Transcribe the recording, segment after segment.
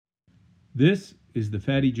This is the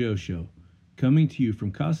Fatty Joe Show, coming to you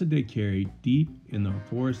from Casa de Carey, deep in the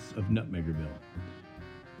forests of Nutmeggerville.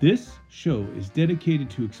 This show is dedicated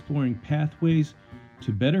to exploring pathways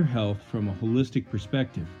to better health from a holistic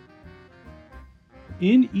perspective.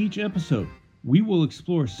 In each episode, we will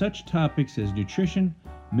explore such topics as nutrition,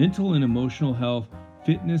 mental and emotional health,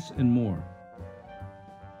 fitness, and more.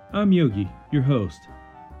 I'm Yogi, your host,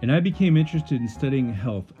 and I became interested in studying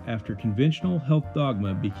health after conventional health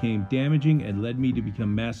dogma became damaging and led me to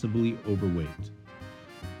become massively overweight.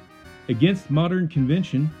 Against modern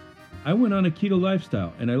convention, I went on a keto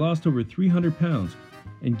lifestyle and I lost over 300 pounds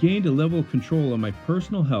and gained a level of control on my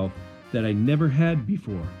personal health that I never had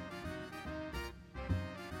before.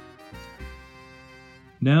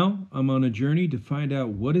 Now I'm on a journey to find out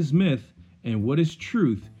what is myth and what is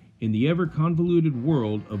truth in the ever-convoluted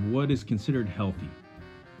world of what is considered healthy.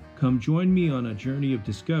 Come join me on a journey of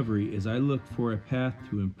discovery as I look for a path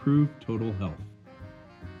to improve total health.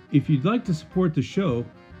 If you'd like to support the show,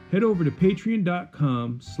 head over to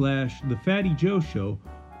patreon.com/thefattyjoeshow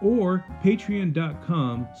or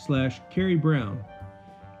patreon.com/carrybrown.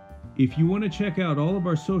 If you want to check out all of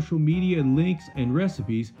our social media links and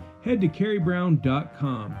recipes, head to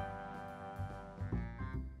carrybrown.com.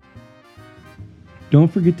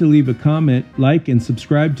 Don't forget to leave a comment, like, and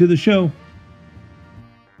subscribe to the show.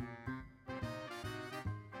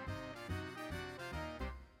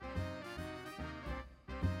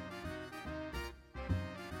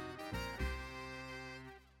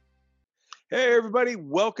 Hey everybody,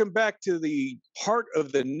 welcome back to the heart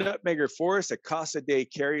of the Nutmegger Forest at Casa de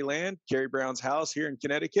Carey Land, Carey Brown's house here in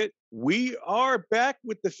Connecticut. We are back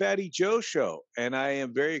with the Fatty Joe Show, and I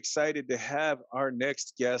am very excited to have our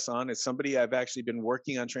next guest on. It's somebody I've actually been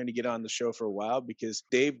working on trying to get on the show for a while because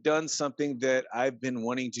they've done something that I've been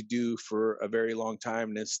wanting to do for a very long time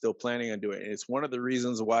and is still planning on doing. And it's one of the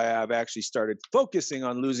reasons why I've actually started focusing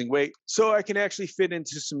on losing weight so I can actually fit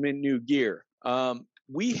into some new gear.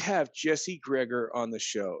 We have Jessie Greger on the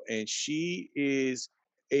show, and she is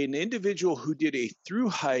an individual who did a through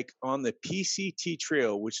hike on the PCT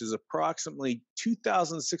Trail, which is approximately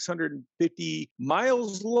 2,650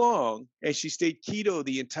 miles long, and she stayed keto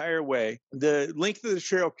the entire way. The length of the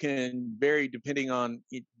trail can vary depending on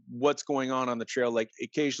what's going on the trail. Like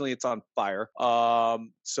occasionally it's on fire.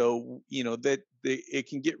 So, you know, that it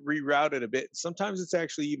can get rerouted a bit. Sometimes it's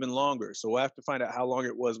actually even longer. So we'll have to find out how long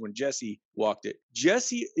it was when Jessie walked it.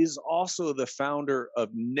 Jessie is also the founder of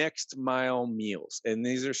Next Mile Meals. And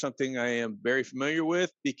these are something I am very familiar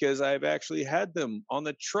with because I've actually had them on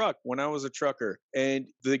the truck when I was a trucker. And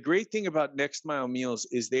the great thing about Next Mile Meals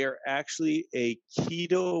is they are actually a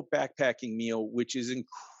keto backpacking meal, which is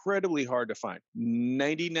incredibly hard to find.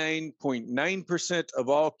 99.9% of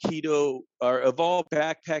all keto or of all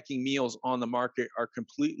backpacking meals on the market are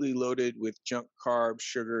completely loaded with junk carbs,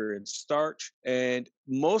 sugar, and starch. And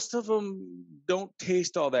most of them don't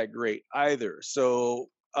taste all that great either. So,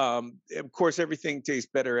 of course, everything tastes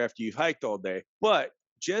better after you've hiked all day. But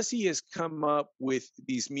Jessie has come up with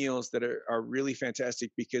these meals that are really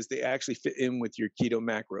fantastic because they actually fit in with your keto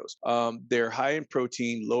macros. They're high in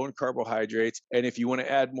protein, low in carbohydrates, and if you want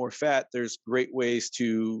to add more fat, there's great ways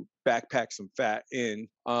to backpack some fat in.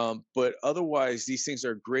 But otherwise, these things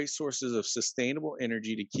are great sources of sustainable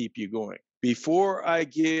energy to keep you going. Before I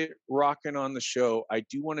get rocking on the show, I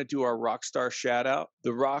do want to do our Rockstar shout out.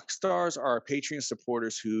 The Rockstars are our Patreon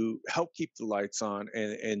supporters who help keep the lights on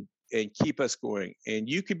and keep us going. And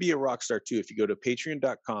you could be a rock star too if you go to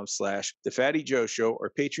patreon.com/thefattyjoeshow or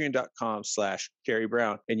patreon.com/Carey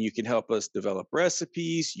Brown. And you can help us develop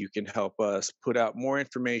recipes. You can help us put out more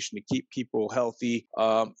information to keep people healthy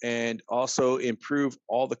and also improve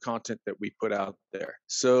all the content that we put out there.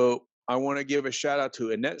 So I want to give a shout out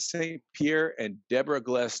to Annette St. Pierre and Deborah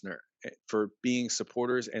Glessner for being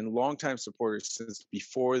supporters and longtime supporters since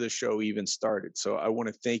before the show even started. So I want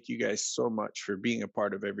to thank you guys so much for being a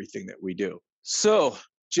part of everything that we do. So,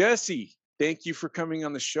 Jessie, thank you for coming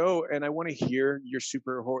on the show. And I want to hear your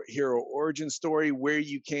superhero origin story, where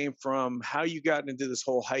you came from, how you got into this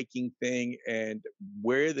whole hiking thing, and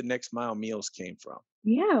where the Next Mile Meals came from.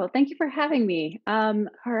 Yeah, well, thank you for having me. All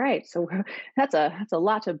right, so that's a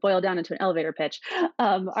lot to boil down into an elevator pitch.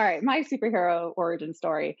 All right, my superhero origin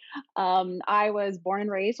story. I was born and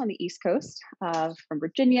raised on the East Coast, from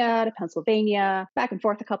Virginia to Pennsylvania, back and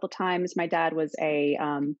forth a couple times. My dad was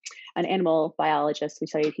an animal biologist. He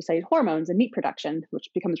studied hormones and meat production, which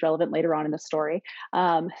becomes relevant later on in the story.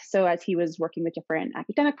 So as he was working with different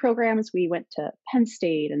academic programs, we went to Penn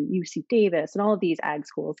State and UC Davis and all of these ag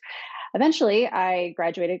schools. Eventually, I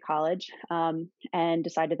graduated college and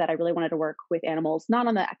decided that I really wanted to work with animals, not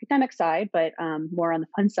on the academic side, but more on the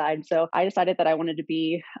fun side. So I decided that I wanted to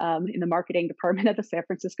be in the marketing department at the San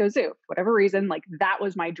Francisco Zoo. For whatever reason, like that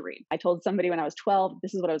was my dream. I told somebody when I was 12,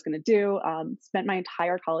 this is what I was going to do. Spent my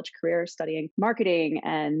entire college career studying marketing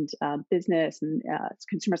and business and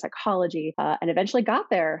consumer psychology, and eventually got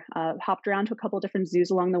there. Hopped around to a couple of different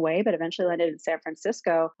zoos along the way, but eventually landed in San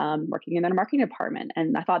Francisco, working in the marketing department.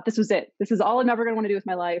 And I thought, this was it. This is all I'm ever going to want to do with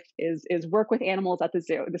my life is work with animals at the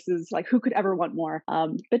zoo. This is like, who could ever want more?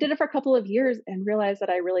 But did it for a couple of years and realized that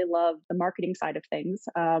I really love the marketing side of things,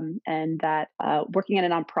 and that working at a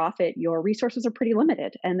nonprofit, your resources are pretty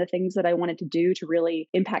limited. And the things that I wanted to do to really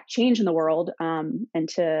impact change in the world, and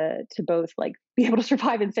to both like be able to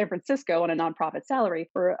survive in San Francisco on a nonprofit salary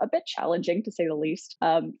were a bit challenging, to say the least.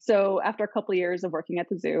 So after a couple of years of working at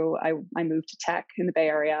the zoo, I moved to tech in the Bay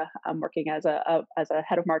Area. I'm working as a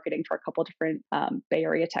head of marketing for a couple of different Bay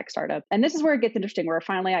Area tech startups. And this is where it gets interesting, where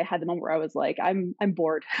finally I had the moment where I was like, I'm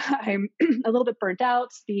bored. I'm a little bit burnt out.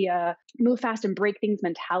 The move fast and break things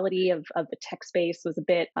mentality of the tech space was a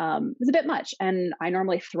bit much. And I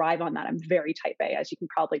normally thrive on that. I'm very type A, as you can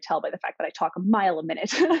probably tell by the fact that I talk a mile a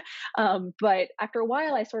minute. But after a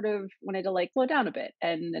while, I sort of wanted to like slow down a bit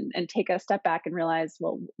and take a step back and realize,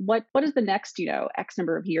 well, what does the next, X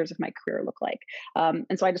number of years of my career look like?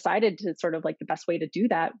 And so I decided to sort of like the best way to do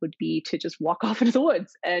that would be to just walk off into the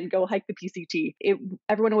woods and go hike the PCT.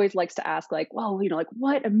 Everyone always likes to ask like, well, like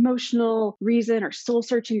what emotional reason or soul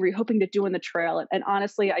searching were you hoping to do in the trail? And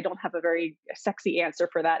honestly, I don't have a very sexy answer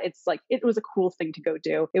for that. It's like, it was a cool thing to go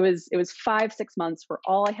do. It was 5-6 months where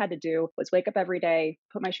all I had to do was wake up every day,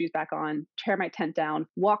 put my shoes back on, tear my tent down,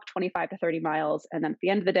 walk 25 to 30 miles, and then at the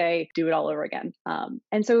end of the day, do it all over again.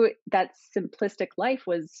 And so that simplistic life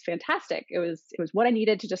was fantastic. It was what I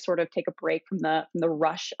needed to just sort of take a break from the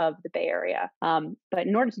rush of the Bay Area. But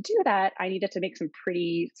in order to do that, I needed to make some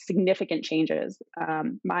pretty significant changes.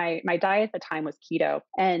 My diet at the time was keto,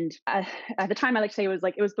 and at the time I like to say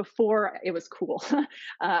it was before it was cool.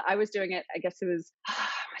 I was doing it. I guess it was.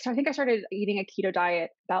 So I think I started eating a keto diet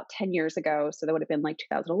about 10 years ago. So that would have been like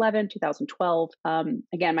 2011, 2012.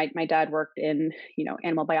 Again, my dad worked in,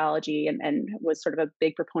 animal biology and was sort of a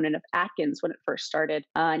big proponent of Atkins when it first started.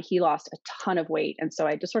 And he lost a ton of weight. And so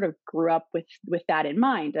I just sort of grew up with that in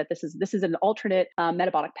mind, that this is an alternate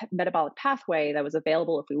metabolic pathway that was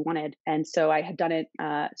available if we wanted. And so I had done it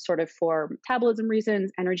sort of for metabolism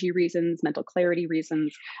reasons, energy reasons, mental clarity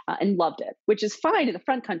reasons, and loved it, which is fine in the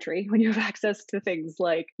front country when you have access to things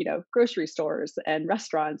like, grocery stores and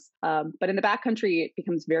restaurants. But in the backcountry, it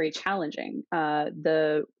becomes very challenging.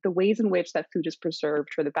 The ways in which that food is preserved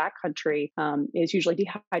for the backcountry is usually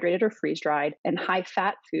dehydrated or freeze dried, and high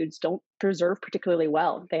fat foods don't preserve particularly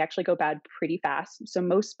well. They actually go bad pretty fast. So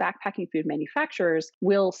most backpacking food manufacturers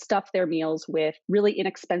will stuff their meals with really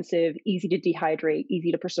inexpensive, easy to dehydrate,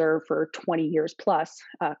 easy to preserve for 20 years plus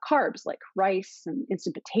carbs like rice and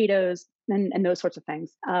instant potatoes, and those sorts of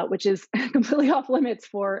things, which is completely off limits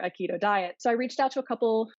for a keto diet. So I reached out to a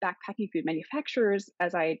couple backpacking food manufacturers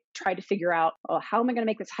as I tried to figure out, how am I going to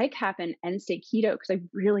make this hike happen and stay keto? Because I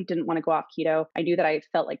really didn't want to go off keto. I knew that I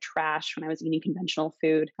felt like trash when I was eating conventional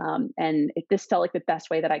food. And this felt like the best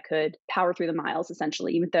way that I could power through the miles,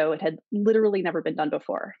 essentially, even though it had literally never been done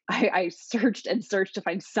before. I searched and searched to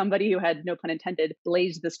find somebody who had, no pun intended,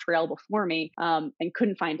 blazed this trail before me, and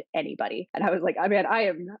couldn't find anybody. And I was like,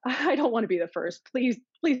 I don't want to be the first. Please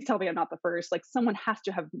tell me I'm not the first. Like, someone has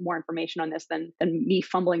to have more information on this than me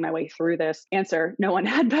fumbling my way through this. Answer: no one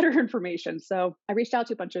had better information. So I reached out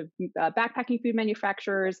to a bunch of backpacking food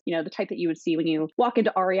manufacturers, the type that you would see when you walk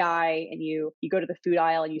into REI and you go to the food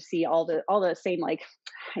aisle and you see all the same, like,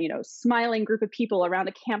 smiling group of people around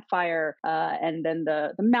a campfire, and then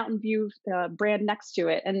the Mountain View brand next to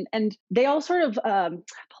it. And they all sort of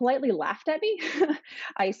politely laughed at me.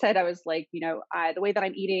 I said, I was like, the way that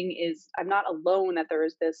I'm eating is I'm not alone, that there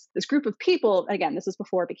is this group of people. Again, this is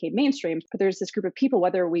before it became mainstream, but there's this group of people,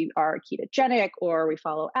 whether we are ketogenic or we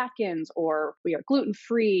follow Atkins or we are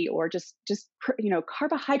gluten-free or just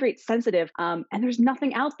carbohydrate sensitive. And there's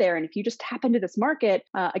nothing out there. And if you just tap into this market,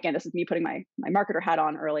 again, this is me putting my marketer hat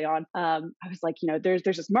on early on. I was like, there's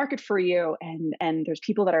this market for you, and there's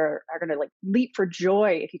people that are going to like leap for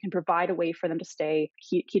joy if you can provide a way for them to stay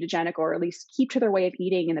ketogenic or at least keep to their way of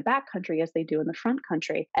eating in the backcountry as they do in the front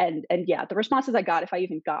country. And yeah, the responses I got, if I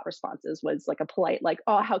even got responses, was like a polite, like,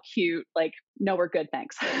 oh, how cute, like, no, we're good,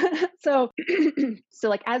 thanks. So, so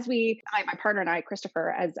like my partner and I,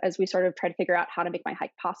 Christopher, as we sort of tried to figure out how to make my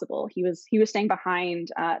hike possible, he was staying behind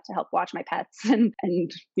to help watch my pets and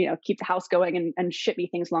keep the house going and ship me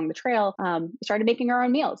things along the trail. We started making our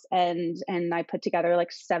own meals, and I put together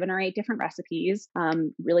like 7 or 8 different recipes,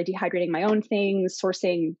 really dehydrating my own things,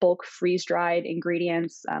 sourcing bulk freeze dried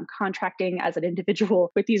ingredients, contracting as an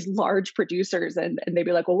individual with these large producers, and they'd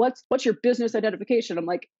be like, well, what's your business identification? I'm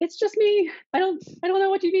like, it's just me. I don't know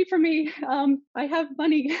what you need from me. I have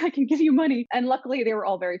money. I can give you money. And luckily they were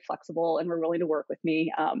all very flexible and were willing to work with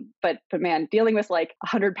me. But man, dealing with like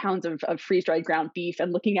 100 pounds of freeze dried ground beef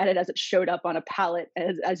and looking at it as it showed up on a pallet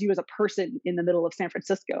as you as a person in the middle of San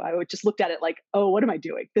Francisco, I would just looked at it like, oh, what am I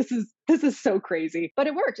doing? This is so crazy. But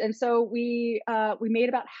it worked. And so we made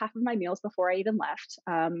about half of my meals before I even left.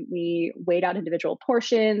 We weighed out individual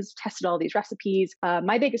portions, tested all these recipes.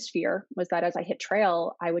 My biggest fear was that as I hit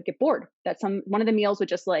trail, I would get bored. That one of the meals would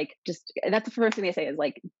just and that's the first thing they say is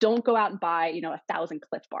like, don't go out and buy, 1,000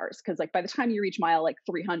 Cliff Bars. Cause like by the time you reach mile like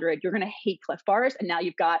 300, you're going to hate Cliff Bars. And now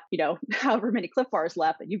you've got, however many Cliff Bars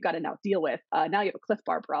left that you've got to now deal with. Now you have a Cliff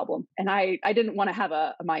Bar problem. And I didn't want to have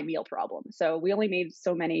my meal problem. So we only made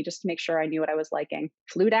so many just to make sure I knew what I was liking.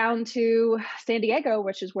 Flew down to San Diego,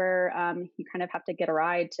 which is where you kind of have to get a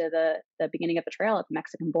ride to the beginning of the trail at the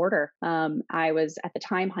Mexican border. I was at the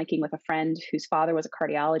time hiking with a friend whose father was a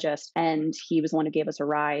cardiologist, and he was the one who gave us a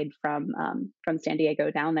ride from San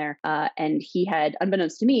Diego down there. And he had,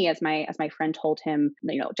 unbeknownst to me, as my friend told him,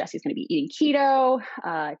 Jessie's going to be eating keto.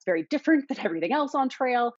 It's very different than everything else on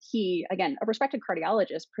trail. He, again, a respected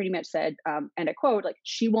cardiologist, pretty much said, and I quote, like,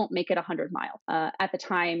 she won't make it 100 miles. At the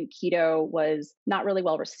time, keto was not really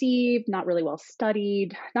well received, not really well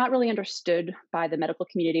studied, not really understood by the medical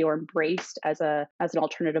community or embraced as an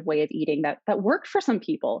alternative way of eating that worked for some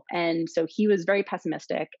people. And so he was very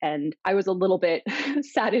pessimistic, and I was a little bit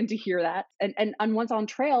saddened to hear that. And once on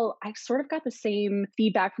trail, I sort of got the same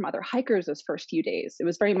feedback from other hikers those first few days. It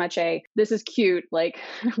was very much this is cute, like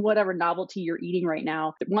whatever novelty you're eating right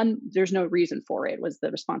now. One, there's no reason for it, was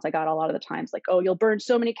the response I got a lot of the times. Like, oh, you'll burn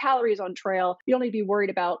so many calories on trail. You don't need to be worried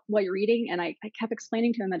about what you're eating. And I kept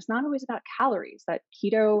explaining to them that it's not always about calories, that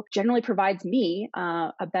keto generally provides me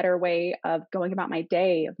a better way of going about my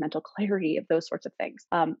day, of mental clarity, of those sorts of things.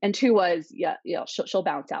 And 2 was, she'll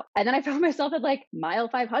bounce out. And then I found myself at like mile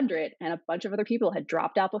 500, and a bunch of other people had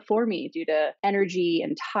dropped out before me due to energy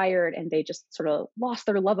and tired, and they just sort of lost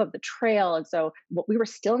their love of the trail. And so we were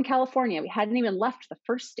still in California. We hadn't even left the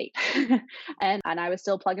first state. and I was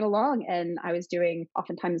still plugging along, and I was doing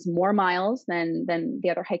oftentimes more miles than the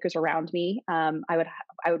other hikers around me.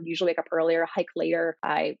 I would usually wake up earlier, hike later.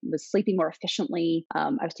 I was sleeping more efficiently. I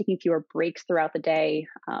was taking fewer breaks throughout the day.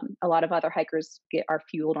 A lot of other hikers are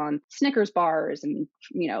fueled on Snickers bars and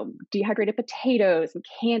dehydrated potatoes and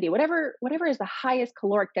candy, whatever is the highest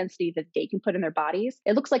caloric density that they can put in their bodies.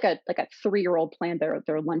 It looks like a 3-year-old planned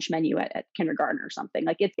their lunch menu at kindergarten or something.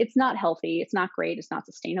 Like it's not healthy. It's not great. It's not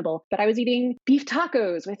sustainable. But I was eating beef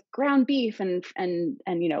tacos with ground beef and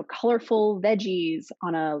colorful veggies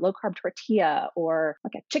on a low carb tortilla, or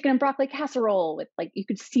like a chicken and broccoli casserole with you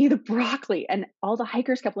could see the broccoli. And all the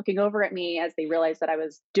hikers kept looking over at me as they realized that I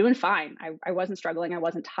was doing fine. I wasn't struggling. I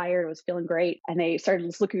wasn't tired. I was feeling great. And they started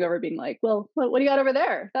just looking over, being like, well, what do you got over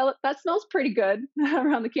there? That smells pretty good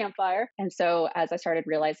around the campfire. And so as I started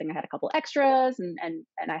realizing I had a couple extras and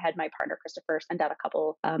I had my partner, Christopher, send out a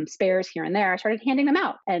couple spares here and there, I started handing them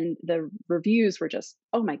out. And the reviews were just,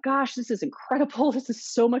 oh my gosh, this is incredible. This is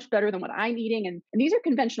so much better than what I'm eating. And these are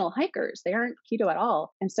conventional hikers. They aren't keto at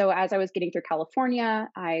all. And so as I was getting through California,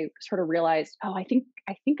 I sort of realized, oh, I think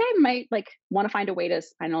I might want to find a way to,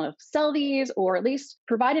 I don't know, sell these, or at least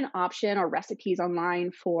provide an option or recipes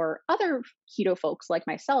online for other keto folks like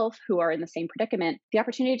myself who are in the same predicament, the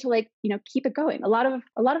opportunity to keep it going. A lot of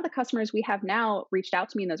the customers we have now reached out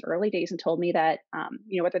to me in those early days and told me that,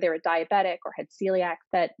 whether they were diabetic or had celiac,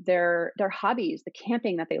 that their hobbies, the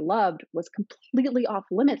camping that they loved, was completely off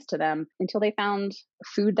limits to them until they found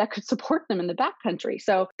food that could support them in the backcountry.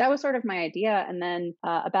 So that was sort of my idea. And then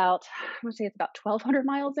about 1,200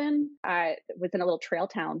 miles in, I was in a little trail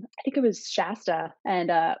town. I think it was Shasta,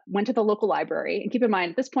 and went to the local library. And keep in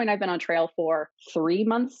mind, at this point, I've been on trail for 3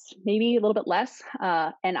 months, maybe a little bit less.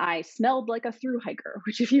 And I smelled like a thru hiker,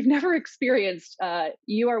 which if you've never experienced,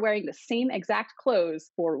 you are wearing the same exact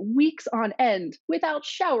clothes for weeks on end without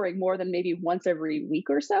showering more than maybe once every week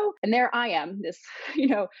or so. And there I am, this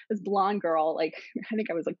blonde girl, I think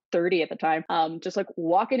I was 30 at the time, just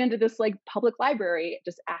walking into this public library,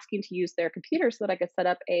 just asking to use their computer so that I could set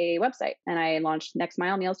up a website. And I launched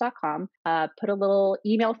nextmilemeals.com, put a little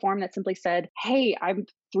email form that simply said, hey, I'm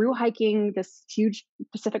through hiking this huge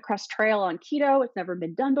Pacific Crest Trail on keto. It's never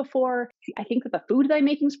been done before. I think that the food that I'm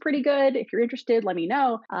making is pretty good. If you're interested, let me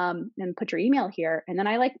know, and put your email here. And then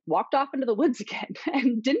I like walked off into the woods again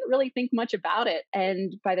and didn't really think much about it.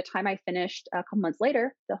 And by the time I finished a couple months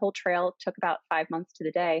later, the whole trail took about 5 months to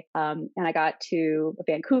the day. And I got to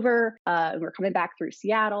Vancouver, and we're coming back through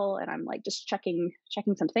Seattle, and I'm like just checking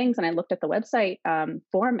some things. And I looked at the website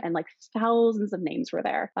form, and like thousands of names were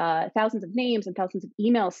there, thousands of names and thousands of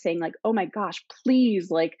emails saying like, oh my gosh, please,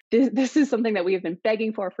 like this is something that we have been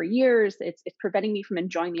begging for years. It's preventing me from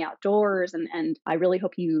enjoying the outdoors, and I really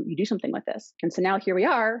hope you do something with this. And so now here we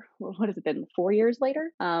are. Well, what has it been? 4 years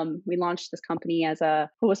later, we launched this company as what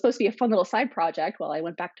was supposed to be a fun little side project while I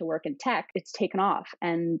went back to work in tech. It's taken off,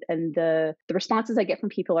 and the responses I get from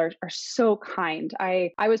people are so kind.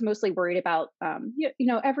 I was mostly worried about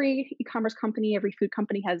every e-commerce company, every food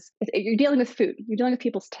company you're dealing with food. You're dealing with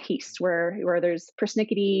people's taste, where there's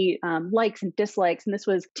persnickety likes and dislikes, and this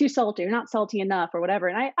was too salty or not salty enough or whatever.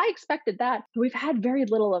 And I expected that, but we've had very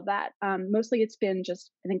little of that. Mostly it's been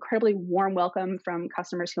just an incredibly warm welcome from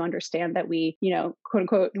customers who understand that we, quote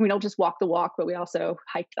unquote, we don't just walk the walk, but we also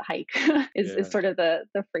hike the hike is sort of the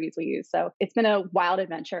phrase we use. So it's been a wild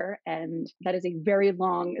adventure, and that is a very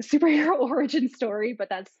long superhero origin story, but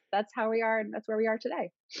that's how we are, and that's where we are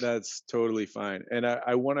today. That's totally fine. And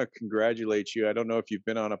I want to congratulate you. I don't know if you've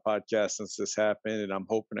been on a podcast since this happened, and I'm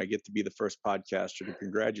hoping I get to be the first podcaster to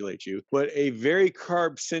congratulate you. But a very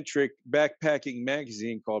carb-centric backpacking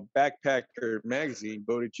magazine called Backpacker Magazine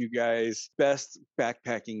voted you guys best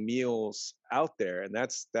backpacking meals out there, and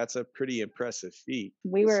that's a pretty impressive feat.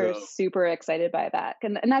 We were super excited by that,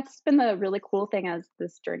 and that's been the really cool thing as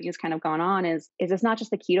this journey has kind of gone on. Is it's not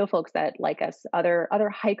just the keto folks that like us. Other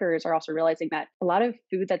hikers are also realizing that a lot of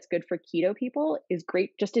food that's good for keto people is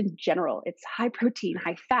great just in general. It's high protein,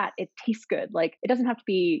 high fat. It tastes good. Like, it doesn't have to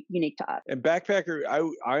be unique to us. And Backpacker,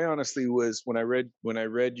 I honestly was, when I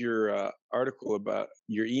read your article about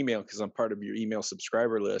your email, because I'm part of your email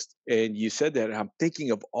subscriber list, and you said that, I'm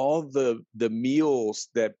thinking of all the meals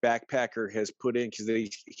that Backpacker has put in, because they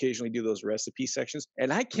occasionally do those recipe sections,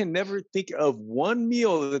 and I can never think of one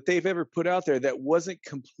meal that they've ever put out there that wasn't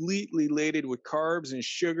completely laden with carbs and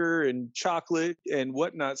sugar and chocolate and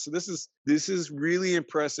whatnot. So this is really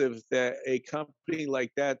impressive that a company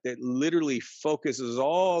like that literally focuses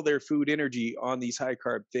all their food energy on these high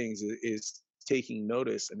carb things is taking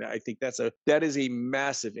notice. And I think that is a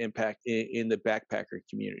massive impact in the backpacker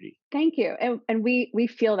community. Thank you. And we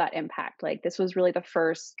feel that impact. Like, this was really the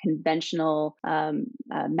first conventional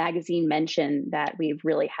magazine mention that we've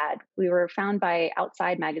really had. We were found by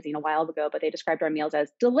Outside Magazine a while ago, but they described our meals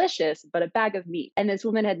as delicious, but a bag of meat. And this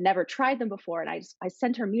woman had never tried them before. And I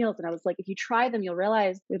sent her meals, and I was like, if you try them, you'll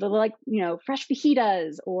realize they're like, fresh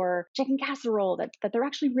fajitas or chicken casserole, that they're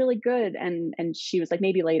actually really good. And she was like,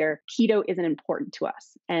 maybe later, keto isn't important to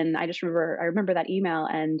us. And I remember that email.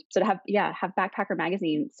 And so to have Backpacker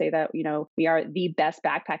Magazine say that, we are the best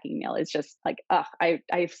backpacking meal is just like, I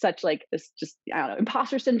have such like this, just, I don't know,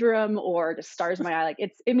 imposter syndrome or just stars in my eye. Like,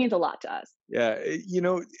 it means a lot to us. Yeah.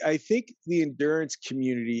 I think the endurance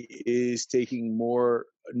community is taking more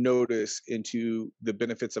notice into the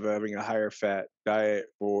benefits of having a higher fat diet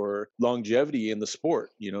for longevity in the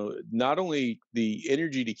sport. Not only the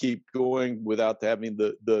energy to keep going without having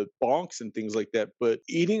the bonks and things like that, but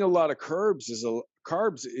eating a lot of carbs is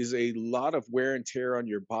a lot of wear and tear on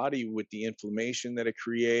your body with the inflammation that it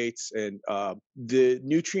creates, and the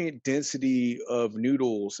nutrient density of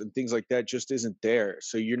noodles and things like that just isn't there.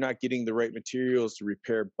 So you're not getting the right materials to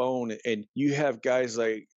repair bone. And you have guys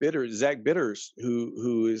like Zach Bitters,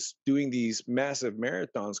 who is doing these massive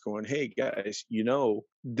marathons, going, hey guys,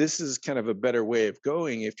 this is kind of a better way of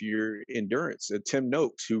going if you're endurance. Tim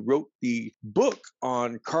Noakes, who wrote the book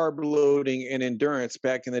on carb loading and endurance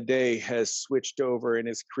back in the day, has switched over and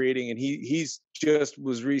is creating, and he's just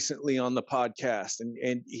was recently on the podcast,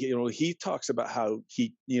 and he talks about how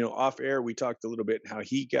he, off air, we talked a little bit how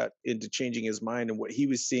he got into changing his mind and what he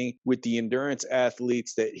was seeing with the endurance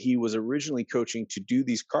athletes that he was originally coaching to do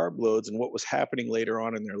these carb loads and what was happening later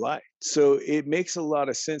on in their life. So it makes a lot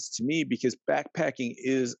of sense to me, because backpacking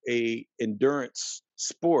is a endurance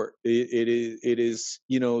sport. It is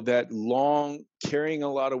that long, carrying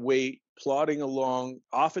a lot of weight, plodding along,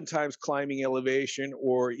 oftentimes climbing elevation,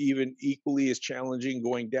 or even equally as challenging,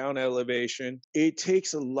 going down elevation. It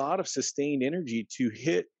takes a lot of sustained energy to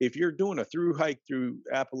hit. If you're doing a through hike through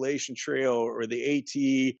Appalachian Trail or the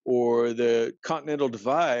AT or the Continental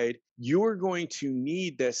Divide, you're going to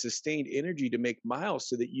need that sustained energy to make miles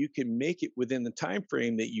so that you can make it within the time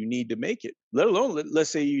frame that you need to make it. Let alone, let's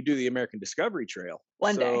say you do the American Discovery Trail.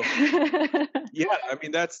 One day. Yeah, I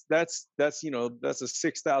mean that's that's a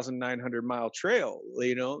 6,900-mile trail,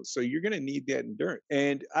 so you're going to need that endurance.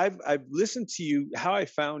 And I've listened to you. How I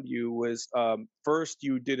found you was first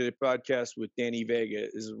you did a podcast with Danny Vega,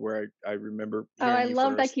 is where I remember Oh, hearing I you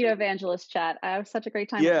love that first. Keto Evangelist chat. I have such a great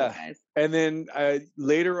time with those Yeah. guys. And then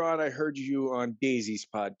later on, I heard you on Daisy's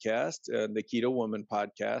podcast, the Keto Woman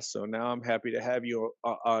podcast. So now I'm happy to have you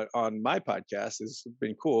on my podcast. It's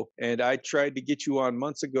been cool. And I tried to get you on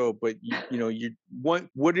months ago, but you want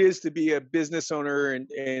what it is to be a business owner and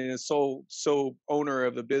a sole owner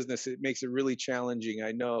of a business. It makes it really challenging,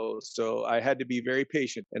 I know. So I had to be very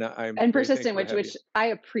patient, and I'm and very persistent, thankful to have which I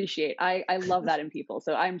appreciate. I love that in people.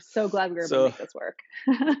 So I'm so glad we were able to make this work.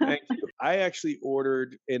 Thank you. I actually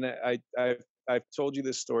ordered, and I've told you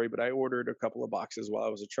this story, but I ordered a couple of boxes while I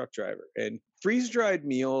was a truck driver. And freeze-dried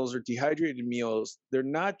meals or dehydrated meals, they're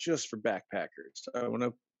not just for backpackers. I want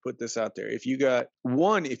to put this out there. If you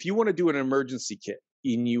want to do an emergency kit,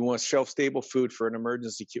 and you want shelf-stable food for an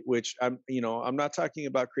emergency kit, which I'm not talking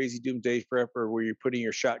about crazy doomsday prepper where you're putting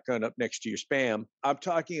your shotgun up next to your Spam. I'm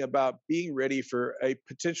talking about being ready for a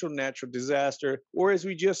potential natural disaster, or as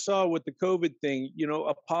we just saw with the COVID thing,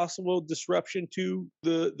 a possible disruption to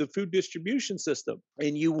the food distribution system,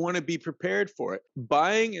 and you want to be prepared for it.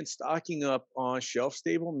 Buying and stocking up on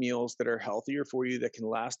shelf-stable meals that are healthier for you, that can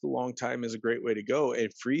last a long time, is a great way to go.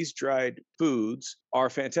 And freeze-dried foods are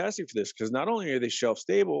fantastic for this, because not only are they shelf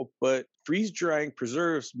stable, but freeze drying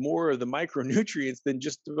preserves more of the micronutrients than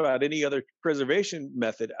just about any other preservation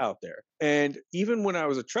method out there. And even when I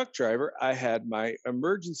was a truck driver, I had my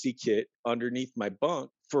emergency kit underneath my bunk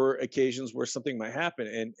for occasions where something might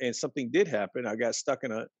happen. And something did happen. I got stuck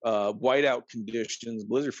in a whiteout conditions,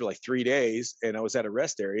 blizzard for like 3 days, and I was at a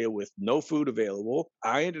rest area with no food available.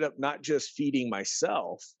 I ended up not just feeding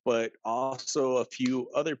myself, but also a few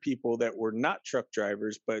other people that were not truck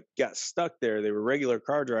drivers, but got stuck there. They were regular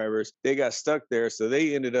car drivers. They got stuck there. So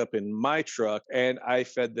they ended up in my truck, and I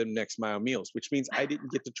fed them next mile meals, which means I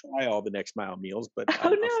didn't get to try all the next mile meals, but Oh,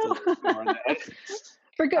 I'll still ignore that.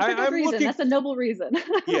 For good reason. That's a noble reason.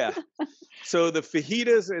 Yeah. So the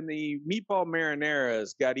fajitas and the meatball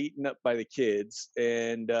marinaras got eaten up by the kids.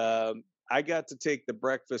 And I got to take the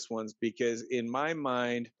breakfast ones, because in my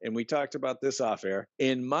mind, and we talked about this off air,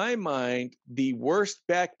 in my mind, the worst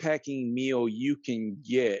backpacking meal you can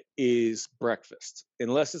get is breakfast,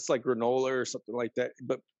 unless it's like granola or something like that.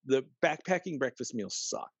 But the backpacking breakfast meals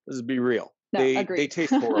suck. Let's be real. No, they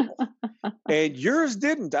taste horrible. And yours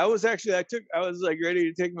didn't. I was like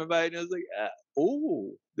ready to take my bite, and I was like,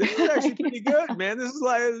 oh, this is actually pretty good, man. This is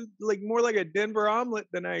like more like a Denver omelet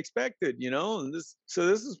than I expected, and this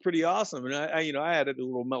is pretty awesome. And I added a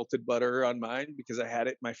little melted butter on mine because I had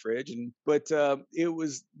it in my fridge. But it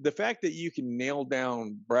was the fact that you can nail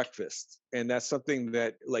down breakfast. And that's something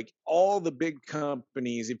that, like, all the big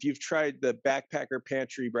companies, if you've tried the backpacker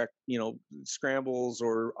pantry, scrambles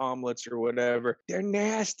or omelets or whatever, they're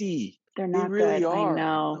nasty. They're not They really good. are. I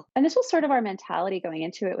know. And this was sort of our mentality going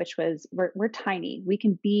into it, which was we're tiny. We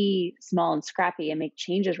can be small and scrappy and make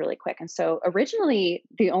changes really quick. And so originally,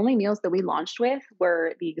 the only meals that we launched with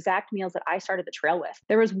were the exact meals that I started the trail with.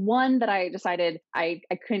 There was one that I decided I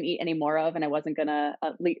couldn't eat any more of, and I wasn't gonna.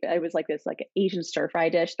 It was like this Asian stir fry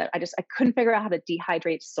dish that I couldn't figure out how to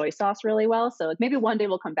dehydrate soy sauce really well. So maybe one day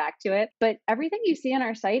we'll come back to it. But everything you see on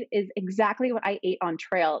our site is exactly what I ate on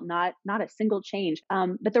trail. Not a single change.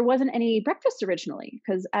 But there wasn't any breakfast originally,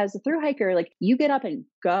 because as a thru hiker, like, you get up and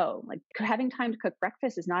go. Like, having time to cook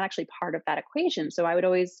breakfast is not actually part of that equation. So I would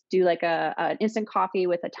always do like an instant coffee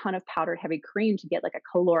with a ton of powdered heavy cream to get like a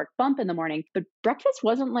caloric bump in the morning. But breakfast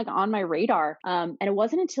wasn't like on my radar. And it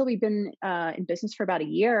wasn't until we've been in business for about a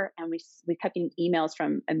year, and we kept getting emails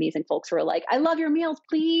from amazing folks who were like, I love your meals.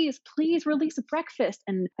 Please release a breakfast.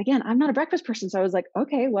 And again, I'm not a breakfast person. So I was like,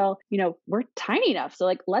 okay, well, we're tiny enough. So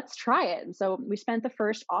like, let's try it. And so we spent the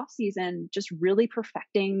first off season just really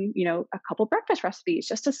perfecting, a couple breakfast recipes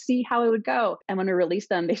just to see how it would go. And when we released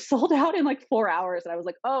them, they sold out in like 4 hours. And I was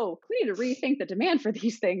like, oh, we need to rethink the demand for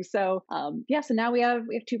these things. So so now we have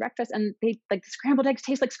 2 breakfasts, and they, like, the scrambled eggs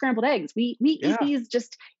taste like scrambled eggs. We eat these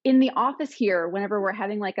just in the office here whenever we're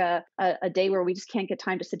having like a day where we just can't get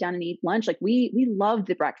time to sit down and eat lunch. Like, we love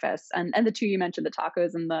the breakfasts, and the 2 you mentioned, the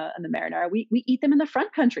tacos and the marinara. We eat them in the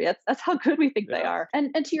front country. That's how good we think they are.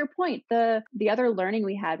 And to your point, the other learning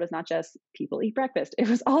we had was not not just people eat breakfast. It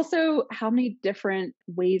was also how many different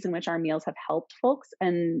ways in which our meals have helped folks,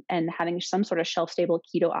 and having some sort of shelf stable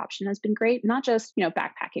keto option has been great. Not just,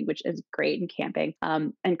 backpacking, which is great, and camping.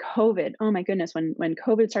 And COVID, oh my goodness, when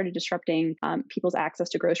COVID started disrupting people's access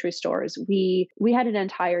to grocery stores, we had an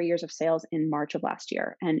entire years of sales in March of last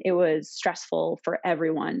year, and it was stressful for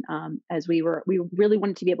everyone, as we really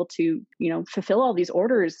wanted to be able to fulfill all these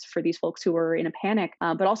orders for these folks who were in a panic,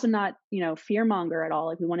 but also not fear monger at all.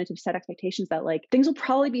 Like, we wanted to set expectations that like things will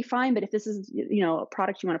probably be fine, but if this is a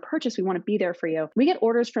product you want to purchase, we want to be there for you. We get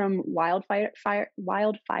orders from wildfire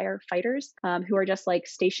fighters, who are just like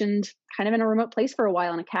stationed kind of in a remote place for a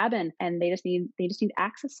while in a cabin, and they just need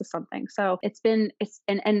access to something. So and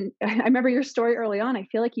I remember your story early on. I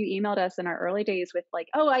feel like you emailed us in our early days with like,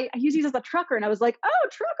 oh, I use these as a trucker, and I was like, oh,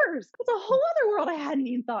 truckers, that's a whole other world I hadn't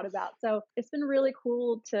even thought about. So it's been really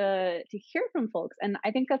cool to hear from folks, and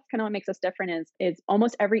I think that's kind of what makes us different. Is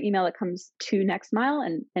almost every email that comes to Next Mile,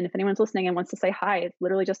 and if anyone's listening and wants to say hi, it's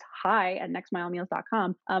literally just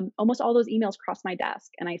hi@nextmilemeals.com. Almost all those emails cross my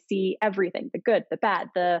desk, and I see everything: the good, the bad,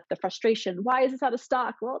 the frustration. Why is this out of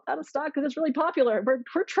stock? Well, it's out of stock because it's really popular.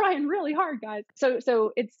 We're trying really hard, guys.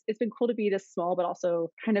 So it's been cool to be this small, but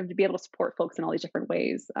also kind of to be able to support folks in all these different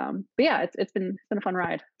ways. But yeah, it's been a fun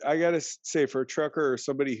ride. I gotta say, for a trucker or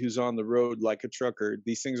somebody who's on the road like a trucker,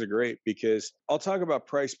 these things are great, because I'll talk about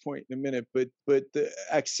price point in a minute, but the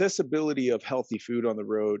accessibility of healthy food on the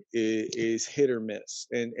road is hit or miss,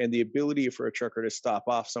 and the ability for a trucker to stop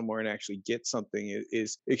off somewhere and actually get something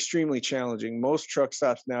is extremely challenging. Most truck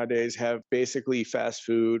stops nowadays have basically fast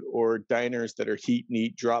food or diners that are heat and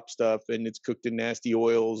eat, drop stuff, and it's cooked in nasty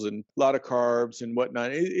oils and a lot of carbs and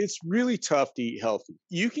whatnot. It's really tough to eat healthy.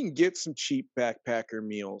 You can get some cheap backpacker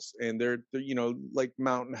meals, and they're like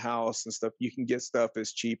Mountain House and stuff. You can get stuff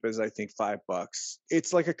as cheap as I think $5.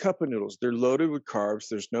 It's like a cup of noodles. They're loaded with carbs.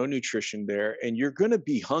 There's no nutrition there, and you're going to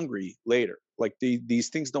be hungry later. Like these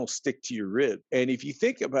things don't stick to your rib. And if you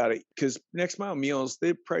think about it, because Next Mile Meals,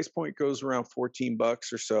 the price point goes around $14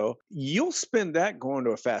 or so. You'll spend that going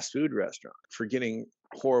to a fast food restaurant for getting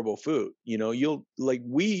horrible food.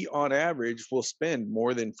 We on average will spend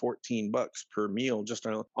more than $14 per meal just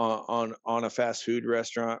on a fast food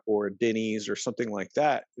restaurant or a Denny's or something like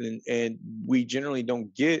that. And we generally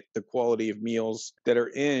don't get the quality of meals that are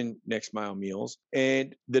in Next Mile Meals.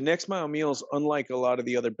 And the Next Mile Meals, unlike a lot of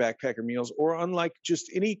the other backpacker meals, or unlike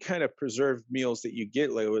just any kind of preserved meals that you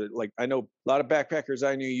get, like I know a lot of backpackers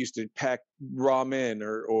I knew used to pack ramen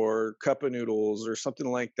or cup of noodles or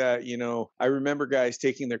something like that. I remember guys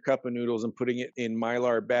taking their cup of noodles and putting it in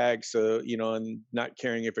Mylar bags, so and not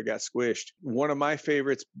caring if it got squished. One of my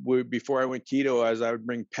favorites before I went keto, as I would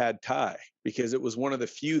bring pad thai, because it was one of the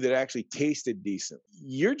few that actually tasted decent.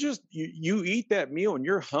 You eat that meal and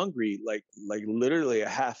you're hungry like literally a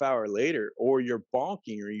half hour later, or you're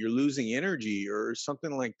bonking, or you're losing energy or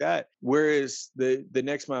something like that. Whereas the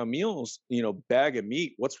Next Mile Meals, bag of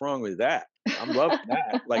meat, what's wrong with that? I'm loving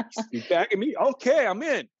that. Like, bag of meat, okay, I'm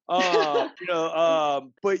in.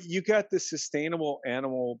 But you got the sustainable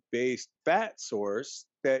animal-based fat source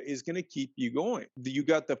that is going to keep you going. You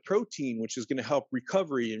got the protein, which is going to help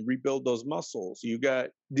recovery and rebuild those muscles.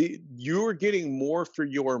 You're getting more for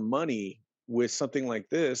your money with something like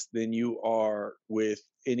this than you are with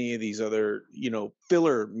any of these other,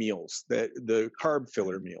 filler meals, the carb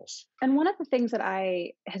filler meals. And one of the things that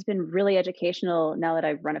has been really educational now that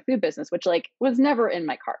I've run a food business, which like was never in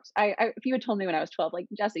my carbs. If you had told me when I was 12, like,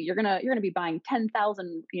 Jessie, you're gonna be buying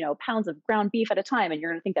 10,000 pounds of ground beef at a time, and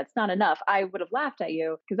you're gonna think that's not enough, I would have laughed at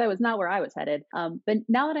you, because that was not where I was headed. But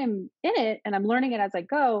now that I'm in it and I'm learning it as I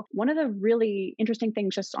go, one of the really interesting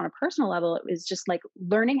things, just on a personal level, is just like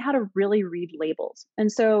learning how to really read labels.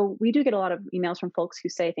 And so we do get a lot of emails from folks who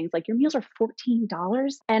say things like, your meals are $14,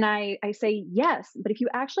 and I say yes, but if you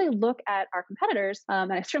actually look at our competitors,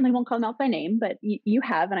 and I certainly won't call them out by name, but you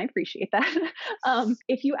have, and I appreciate that.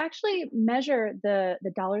 If you actually measure the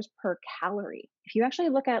dollars per calorie, if you actually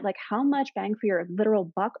look at like how much bang for your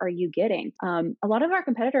literal buck are you getting, a lot of our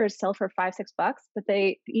competitors sell for $5-6, but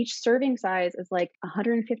each serving size is like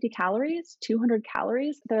 150 calories, 200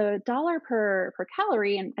 calories. The dollar per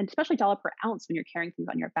calorie, and especially dollar per ounce when you're carrying things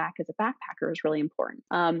on your back as a backpacker, is really important.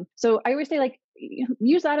 So I always say, like,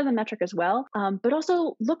 use that as a metric as well. But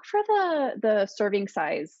also look for the serving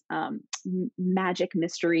size magic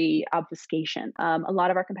mystery obfuscation. A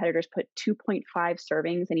lot of our competitors put 2.5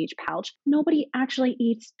 servings in each pouch. Nobody actually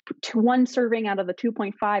eats one serving out of the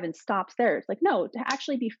 2.5 and stops there. It's like, no, to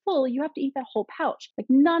actually be full, you have to eat that whole pouch. Like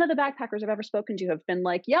none of the backpackers I've ever spoken to have been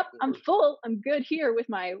like, yep, I'm full. I'm good here with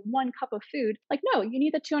my 1 cup of food. Like, no, you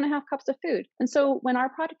need the 2.5 cups of food. And so when our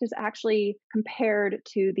product is actually compared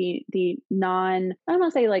to the non, I don't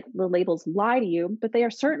want to say like the labels lie to you, but they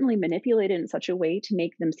are certainly manipulated in such a way to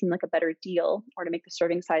make them seem like a better deal or to make the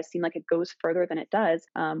serving size seem like it goes further than it does.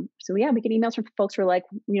 So yeah, we get emails from folks who are like,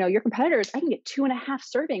 your competitors, I can get 2.5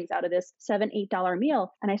 servings out of this $7-8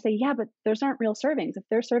 meal. And I say, yeah, but those aren't real servings. If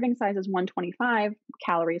their serving size is 125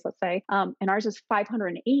 calories, let's say, and ours is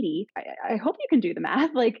 580, I hope you can do the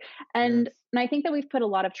math. And I think that we've put a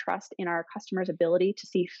lot of trust in our customers' ability to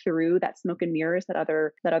see through that smoke and mirrors that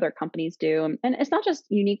other companies do. And it's not just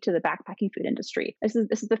unique to the backpacking food industry. This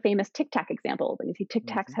is the famous Tic Tac example. You see Tic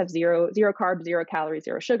Tacs have zero carbs, 0 calories,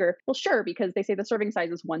 0 sugar. Well, sure, because they say the serving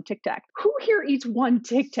size is 1 Tic Tac. Who here eats 1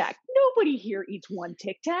 Tic Tac? Nobody here eats 1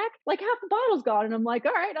 Tic Tac. Like half the bottle's gone, and I'm like,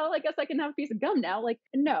 all right, I guess I can have a piece of gum now. Like,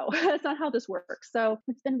 no, that's not how this works. So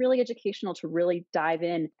it's been really educational to really dive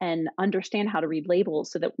in and understand how to read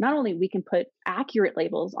labels so that not only we can put accurate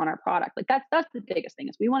labels on our product, like that's the biggest thing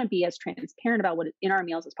is we want to be as transparent about what is in our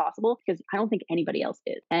meals as possible because I don't think anybody else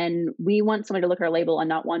is. And we want somebody to look at our label and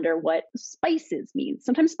not wonder what spices mean.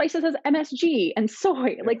 Sometimes spices has MSG and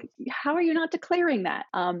soy. Like, how are you not declaring that?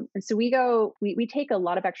 And so we take a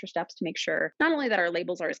lot of extra steps to make sure not only that our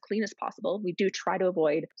labels are as clean as possible. We do try to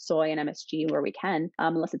avoid soy and MSG where we can,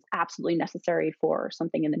 unless it's absolutely necessary for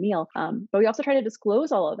something in the meal. But we also try to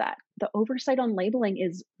disclose all of that. The oversight on labeling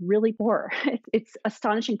is really poor. It's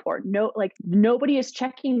astonishing poor. Nobody is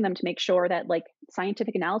checking them to make sure that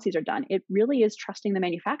scientific analyses are done. It really is trusting the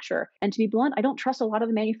manufacturer. And to be blunt, I don't trust a lot of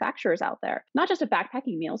the manufacturers out there, not just at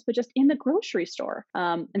backpacking meals, but just in the grocery store.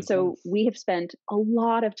 And so we have spent a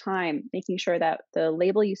lot of time making sure that the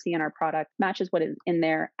label you see on our product matches what is in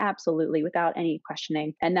there absolutely without any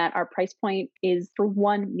questioning, and that our price point is for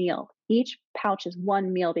one meal. Each pouch is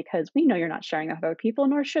one meal because we know you're not sharing that with other people,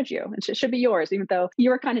 nor should you. It should be yours, even though you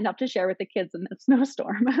were kind enough to share with the kids in the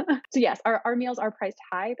snowstorm. So yes, our meals are priced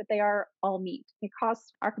high, but they are all meat. It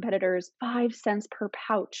costs our competitors 5 cents per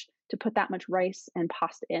pouch to put that much rice and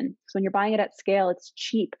pasta in. So when you're buying it at scale, it's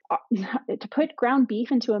cheap. To put ground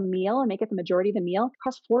beef into a meal and make it the majority of the meal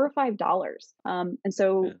costs $4 or $5. And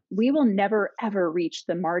so we will never, ever reach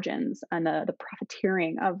the margins and the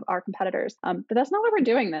profiteering of our competitors. But that's not why we're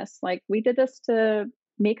doing this. We did this to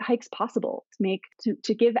make hikes possible,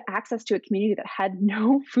 to give access to a community that had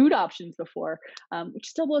no food options before, which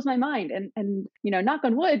still blows my mind. And knock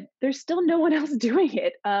on wood, there's still no one else doing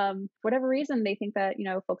it. For whatever reason, they think that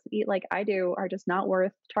folks that eat like I do are just not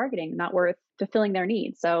worth targeting, not worth fulfilling their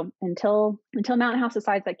needs. So until Mountain House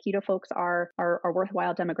decides that keto folks are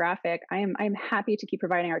worthwhile demographic, I'm happy to keep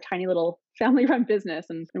providing our tiny little family-run business,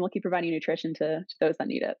 and we'll keep providing nutrition to those that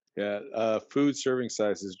need it. Yeah, food serving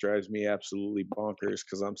sizes drives me absolutely bonkers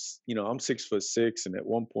because I'm 6'6" and at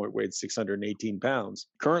one point weighed 618 pounds.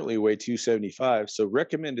 Currently weigh 275. So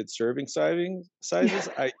recommended serving sizes,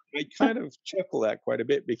 I kind of chuckle at quite a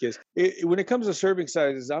bit because when it comes to serving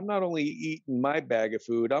sizes, I'm not only eating my bag of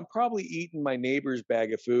food, I'm probably eating my neighbor's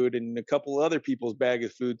bag of food and a couple other people's bag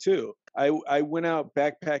of food too. I went out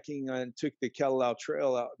backpacking and took the Kalalau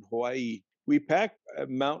Trail out in Hawaii. We packed a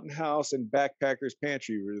Mountain House and Backpackers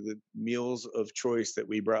Pantry were the meals of choice that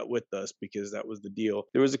we brought with us because that was the deal.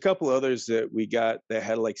 There was a couple others that we got that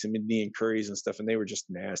had some Indian curries and stuff, and they were just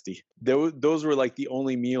nasty. Those were the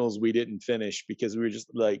only meals we didn't finish because we were just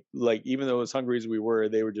even though as hungry as we were,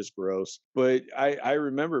 they were just gross. But I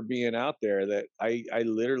remember being out there that I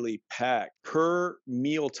literally packed per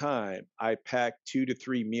meal time. I packed 2 to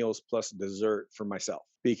 3 meals plus dessert for myself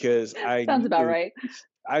because Sounds about right.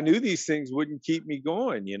 I knew these things wouldn't keep me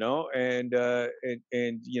going, and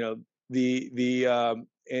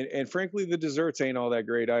frankly, the desserts ain't all that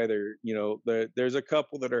great either. There's a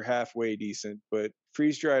couple that are halfway decent, but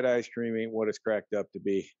freeze-dried ice cream ain't what it's cracked up to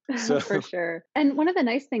be. So for sure. And one of the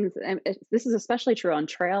nice things, and this is especially true on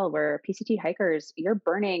trail where PCT hikers, you're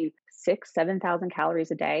burning 7,000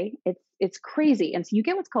 calories a day. It's crazy. And so you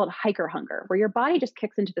get what's called hiker hunger, where your body just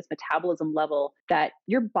kicks into this metabolism level that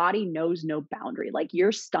your body knows no boundary. Like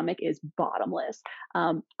your stomach is bottomless.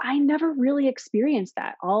 I never really experienced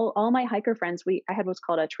that. All my hiker friends, I had what's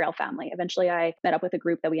called a trail family. Eventually, I met up with a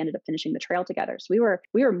group that we ended up finishing the trail together. So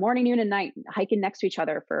we were morning, noon, and night hiking next to each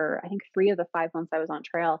other for I think 3 of the 5 months I was on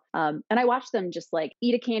trail. And I watched them just like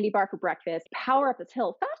eat a candy bar for breakfast, power up this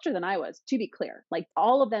hill faster than I was. To be clear, like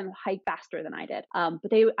all of them hike faster than I did.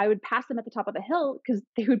 But I would pass them at the top of the hill because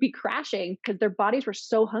they would be crashing because their bodies were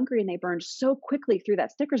so hungry and they burned so quickly through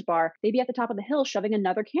that Snickers bar. They'd be at the top of the hill shoving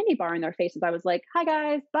another candy bar in their faces. I was like, "Hi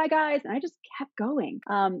guys, bye guys," and I just kept going.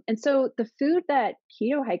 And so the food that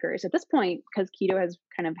keto hikers at this point, because keto has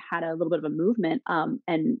kind of had a little bit of a movement,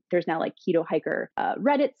 and there's now like keto hiker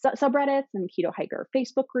Reddit subreddits and keto hiker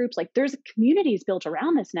Facebook groups. Like there's communities built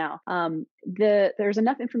around this now. There's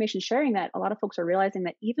enough information sharing that a lot of folks are realizing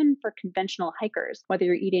that even for conventional hikers, whether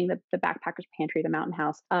you're eating the backpacker's pantry, the mountain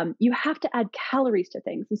house, you have to add calories to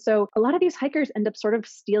things. And so a lot of these hikers end up sort of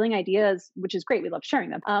stealing ideas, which is great. We love sharing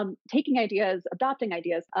them. Taking ideas, adopting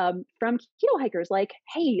ideas from keto hikers, like,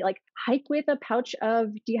 hey, like hike with a pouch of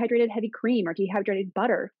dehydrated heavy cream or dehydrated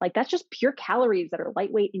butter. Like that's just pure calories that are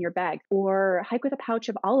lightweight in your bag. Or hike with a pouch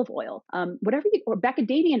of olive oil, or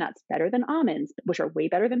macadamia nuts, better than almonds, which are way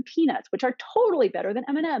better than peanuts, which are totally better than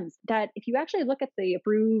M&Ms. That if you actually look at the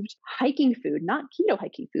approved hiking food, not keto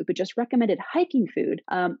hiking food, but just recommended hiking food,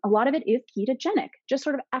 a lot of it is ketogenic, just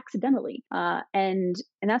sort of accidentally. And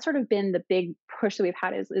that's sort of been the big push that we've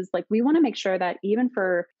had is like, we want to make sure that even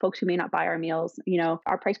for folks who may not buy our meals,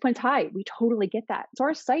 our price point's high. We totally get that. So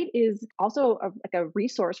our site is also like a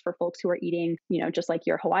resource for folks who are eating, just like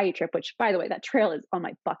your Hawaii trip, which by the way, that trail is on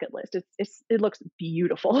my bucket list. It looks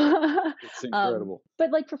beautiful. It's incredible.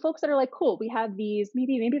 But like for folks that are like, cool, we have these,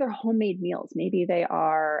 maybe they're homemade meals. Maybe they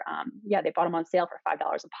are, they bought them on sale for $5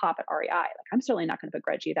 a pop at REI. Like I'm certainly not going to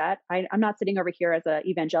begrudge you that. I'm not sitting over here as an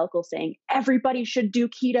evangelical saying everybody should do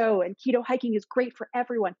keto and keto hiking is great for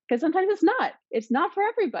everyone, because sometimes it's not. It's not for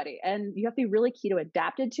everybody. And you have to be really keto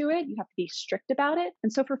adapted to it. You have to be strict about it.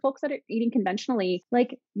 And so for folks that are eating conventionally,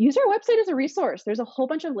 like use our website as a resource. There's a whole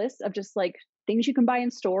bunch of lists of just like things you can buy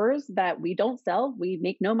in stores that we don't sell. We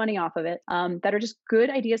make no money off of it. That are just good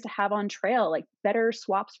ideas to have on trail, like better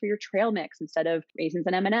swaps for your trail mix instead of raisins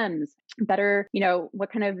and M&Ms. Better,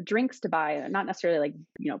 what kind of drinks to buy. Not necessarily like,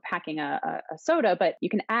 packing a soda, but you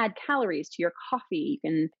can add calories to your coffee.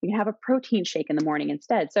 You can have a protein shake in the morning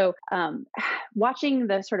instead. So watching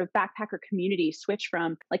the sort of backpacker community switch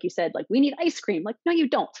from, like you said, like we need ice cream. Like, no, you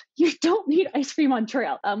don't. You don't need ice cream on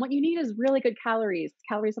trail. What you need is really good calories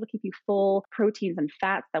that'll keep you full, proteins and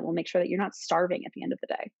fats that will make sure that you're not starving at the end of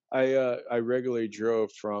the day. I regularly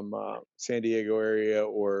drove from San Diego area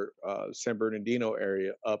or San Bernardino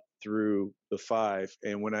area up through the 5,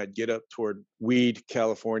 and when I'd get up toward Weed,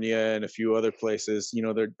 California, and a few other places,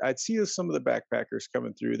 I'd see some of the backpackers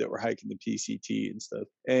coming through that were hiking the PCT and stuff.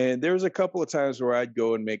 And there was a couple of times where I'd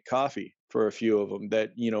go and make coffee for a few of them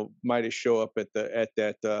that might have show up at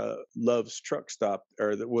that Love's truck stop,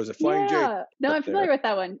 or that was a Flying J. No, I'm familiar with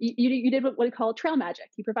that one. You did what we call trail magic.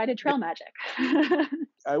 You provided trail magic.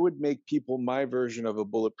 I would make people my version of a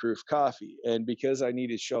bulletproof coffee, and because I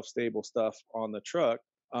needed shelf stable stuff on the truck,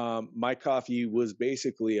 my coffee was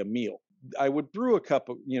basically a meal. I would brew a cup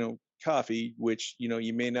of coffee, which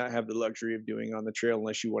you may not have the luxury of doing on the trail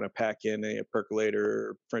unless you want to pack in a percolator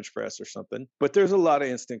or French press or something. But there's a lot of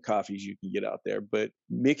instant coffees you can get out there. But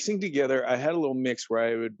mixing together, I had a little mix where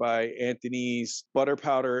I would buy Anthony's butter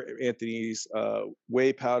powder, Anthony's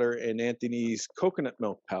whey powder, and Anthony's coconut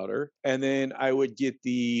milk powder, and then I would get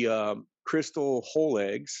the crystal whole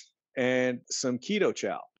eggs and some keto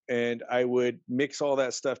chow, and I would mix all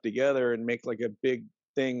that stuff together and make like a big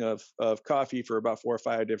thing of coffee for about 4 or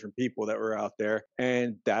 5 different people that were out there.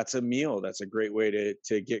 And that's a meal. That's a great way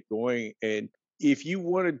to get going. And if you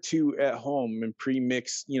wanted to at home and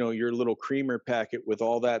pre-mix, your little creamer packet with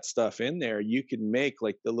all that stuff in there, you can make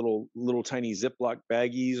like the little tiny Ziploc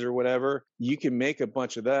baggies or whatever. You can make a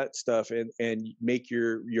bunch of that stuff and make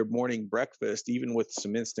your morning breakfast, even with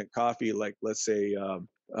some instant coffee, like let's say,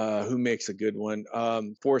 who makes a good one?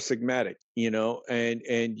 Four Sigmatic,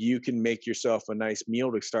 and you can make yourself a nice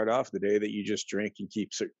meal to start off the day that you just drink and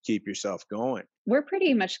keep yourself going. We're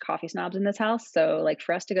pretty much coffee snobs in this house. So like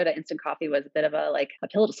for us to go to instant coffee was a bit of a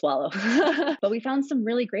pill to swallow. But we found some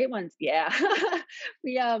really great ones. Yeah.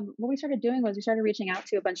 What we started doing was we started reaching out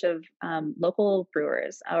to a bunch of local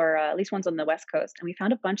brewers, or at least ones on the West Coast, and we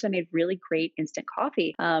found a bunch that made really great instant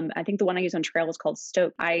coffee. I think the one I use on trail was called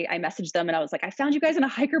Stoke. I messaged them and I was like, I found you guys in a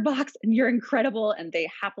hiker box and you're incredible. And they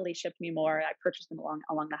happily shipped me more. I purchased them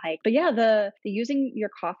along the hike. But yeah, the using your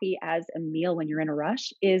coffee as a meal when you're in a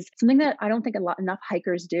rush is something that I don't think enough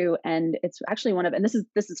hikers do. And it's actually and this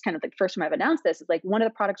is kind of the first time I've announced this, is like one of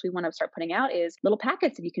the products we want to start putting out is little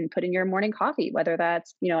packets that you can put in your morning coffee, whether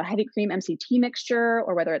that's, a heavy cream MCT mixture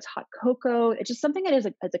or whether it's hot cocoa. It's just something that is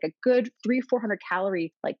like a good 300-400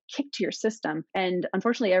 calorie like kick to your system. And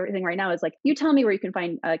unfortunately, everything right now is like, you tell me where you can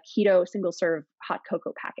find a keto single serve hot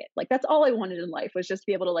cocoa packet. Like that's all I wanted in life, was just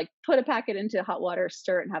be able to like put a packet into hot water,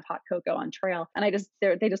 stir it, and have hot cocoa on trail. And they just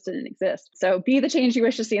didn't exist. So be the change you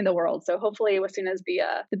wish to see in the world. So hopefully, as soon as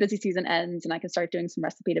the busy season ends and I can start doing some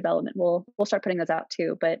recipe development, we'll start putting those out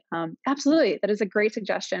too. But absolutely, that is a great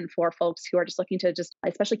suggestion for folks who are just looking to just,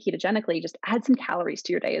 especially ketogenically, just add some calories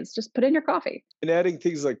to your day. Is just put in your coffee. And adding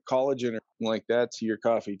things like collagen or like that to your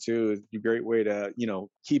coffee too is a great way to,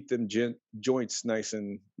 keep them joints nice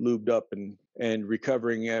and lubed up and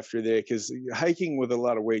recovering after that, because hiking with a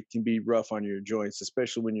lot of weight can be rough on your joints,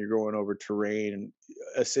 especially when you're going over terrain and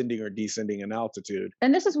ascending or descending in altitude.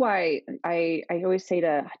 And this is why I always say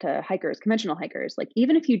to hikers, conventional hikers, like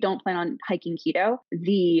even if you don't plan on hiking keto,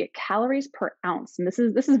 the calories per ounce, and this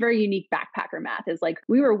is very unique backpacker math, is like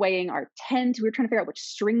we were weighing our tent. We were trying to figure out which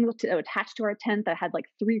string to attach to our tent that had like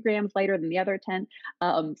 3 grams lighter than the other tent.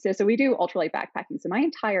 So we do ultralight backpacking. So my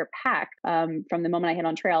entire pack, from the moment I hit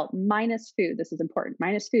on trail, minus food, this is important,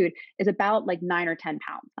 minus food, is about like 9 or 10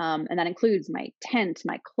 pounds. And that includes my tent,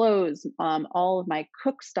 my clothes, all of my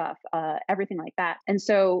cook stuff, everything like that. And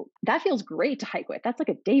so that feels great to hike with. That's like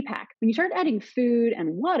a day pack. When you start adding food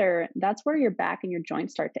and water, that's where your back and your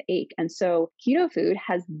joints start to ache. And so keto food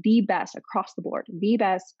has the best across the board, the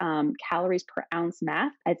best calories per ounce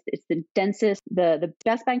math. It's the densest, the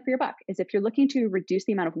best bang for your buck. Is if you're looking to reduce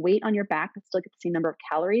the amount of weight on your back but still get the same number of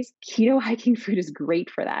calories, keto hiking food is great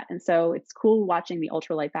for that. And so it's cool watching the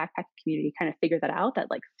ultralight backpacking community kind of figure that out, that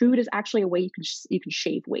like food is actually a way you can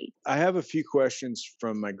shave weight. I have a few questions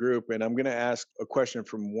from my group, and I'm going to ask a question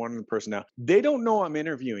from one person now. They don't know I'm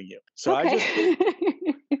interviewing you. So okay.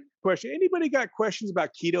 Question. Anybody got questions about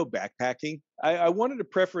keto backpacking? I wanted to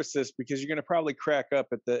preface this because you're going to probably crack up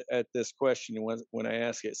at this question when I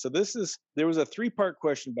ask it. So there was a 3-part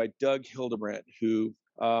question by Doug Hildebrandt, who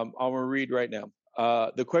I'm going to read right now.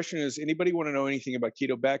 The question is, anybody want to know anything about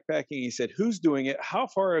keto backpacking? He said, who's doing it? How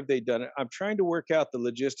far have they done it? I'm trying to work out the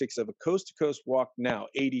logistics of a coast-to-coast walk now.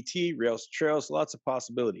 ADT, rails to trails, lots of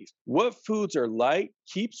possibilities. What foods are light,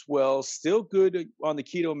 keeps well, still good on the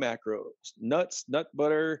keto macros? Nuts, nut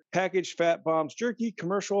butter, packaged fat bombs, jerky,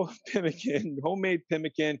 commercial pemmican, homemade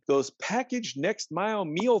pemmican, those packaged next mile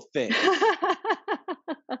meal things.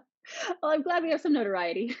 Well, I'm glad we have some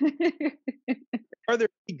notoriety. Are there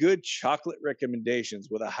any good chocolate recommendations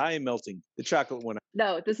with a high melting? The chocolate one.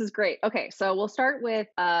 No, this is great. Okay, so we'll start with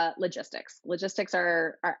logistics. Logistics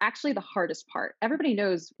are actually the hardest part. Everybody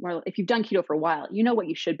knows, well, if you've done keto for a while, you know what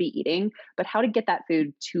you should be eating, but how to get that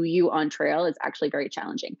food to you on trail is actually very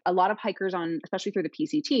challenging. A lot of hikers especially through the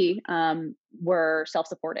PCT, were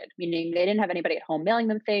self-supported, meaning they didn't have anybody at home mailing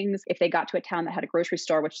them things. If they got to a town that had a grocery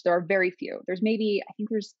store, which there are very few, I think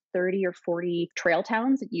there's 30 or 40 trail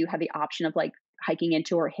towns that you have the option of like hiking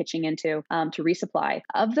into or hitching into to resupply.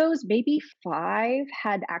 Of those, maybe 5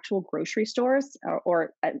 had actual grocery stores,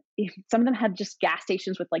 or some of them had just gas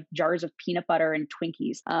stations with like jars of peanut butter and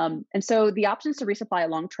Twinkies. And so the options to resupply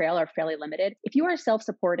along trail are fairly limited. If you are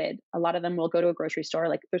self-supported, a lot of them will go to a grocery store.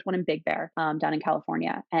 Like there's one in Big Bear down in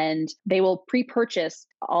California, and they will pre-purchase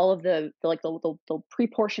all of they'll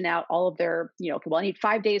pre-portion out all of their, okay, well, I need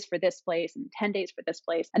 5 days for this place and 10 days for this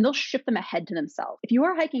place, and they'll ship them ahead to themselves. If you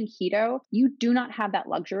are hiking keto, you do not have that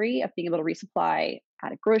luxury of being able to resupply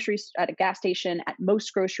at a gas station, at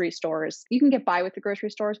most grocery stores. You can get by with the grocery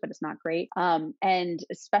stores, but it's not great. And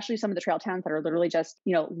especially some of the trail towns that are literally just,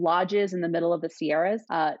 lodges in the middle of the Sierras,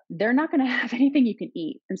 they're not going to have anything you can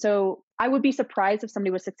eat. And so I would be surprised if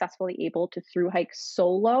somebody was successfully able to through hike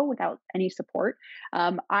solo without any support.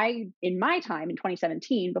 In my time in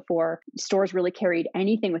 2017, before stores really carried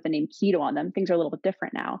anything with the name keto on them, things are a little bit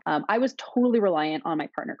different now. I was totally reliant on my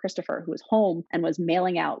partner, Christopher, who was home and was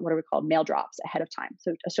mailing out what are we called mail drops ahead of time. time.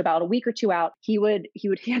 So just about a week or two out, he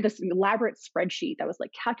had this elaborate spreadsheet that was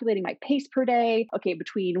like calculating my pace per day. Okay,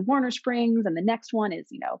 between Warner Springs and the next one is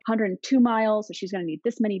 102 miles, so she's going to need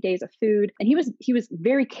this many days of food. And he was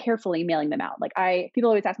very carefully mailing them out. Like people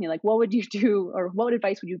always ask me like, what would you do, or what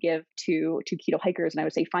advice would you give to keto hikers? And I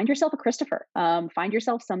would say, find yourself a Christopher. Find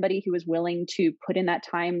yourself somebody who is willing to put in that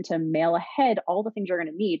time to mail ahead all the things you're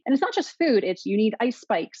going to need. And it's not just food. It's you need ice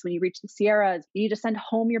spikes when you reach the Sierras. You need to send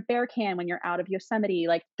home your bear can when you're out of Yosemite.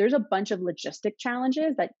 Like there's a bunch of logistic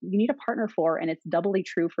challenges that you need a partner for, and it's doubly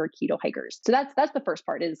true for keto hikers. So that's the first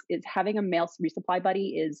part is having a mail resupply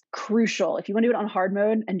buddy is crucial. If you want to do it on hard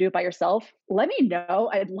mode and do it by yourself, let me know.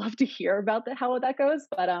 I'd love to hear about how that goes.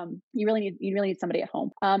 But you really need somebody at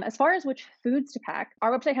home. As far as which foods to pack,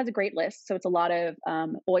 our website has a great list. So it's a lot of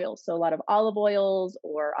oils. So a lot of olive oils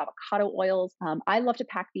or avocado oils. I love to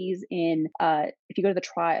pack these in. If you go to the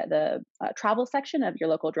travel section of your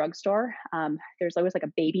local drugstore, there's always like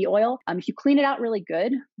a baby oil. If you clean it out really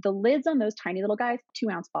good, the lids on those tiny little guys,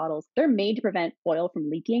 2-ounce bottles, they're made to prevent oil from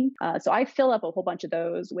leaking. So I fill up a whole bunch of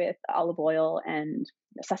those with olive oil and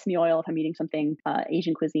sesame oil if I'm eating something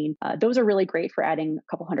Asian cuisine. Those are really great for adding a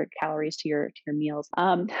couple hundred calories to your meals.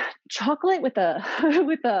 Chocolate with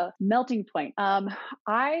a melting point.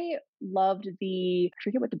 I loved I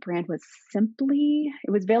forget what the brand was, Simply. It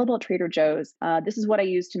was available at Trader Joe's. This is what I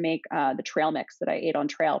used to make the trail mix that I ate on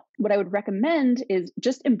trail. What I would recommend is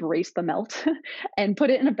just embrace the melt and put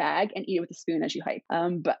it in a bag and eat it with a spoon as you hike.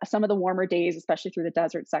 But some of the warmer days, especially through the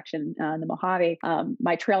desert section in the Mojave,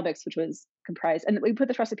 my trail mix, which was comprised, and we put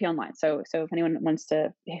this recipe online. So if anyone wants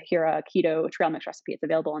to hear a keto trail mix recipe, it's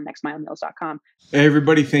available on nextmilemeals.com. Hey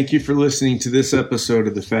everybody, thank you for listening to this episode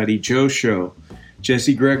of the Fatty Joe Show.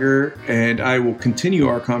 Jesse Greger and I will continue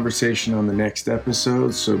our conversation on the next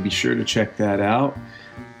episode, so be sure to check that out.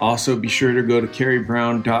 Also, be sure to go to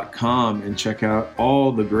carriebrown.com and check out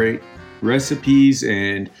all the great recipes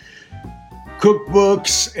and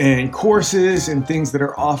cookbooks and courses and things that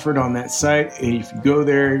are offered on that site. And if you go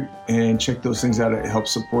there and check those things out, it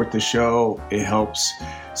helps support the show. It helps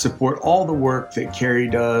support all the work that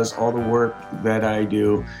Carrie does, all the work that I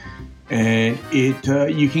do. And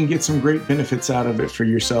you can get some great benefits out of it for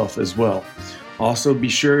yourself as well. Also, be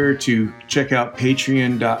sure to check out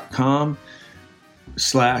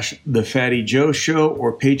patreon.com/The Fatty Joe Show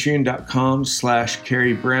or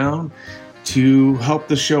patreon.com/Carrie Brown to help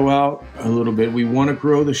the show out a little bit. We want to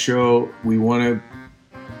grow the show. We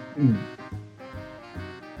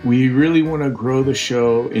really want to grow the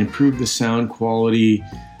show, improve the sound quality,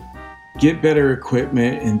 get better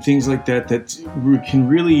equipment and things like that can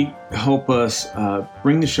really help us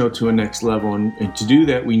bring the show to a next level. And to do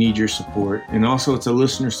that, we need your support. And also, it's a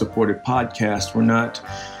listener-supported podcast. We're not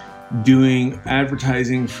doing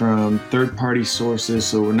advertising from third-party sources,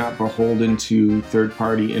 so we're not beholden to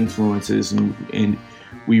third-party influences. And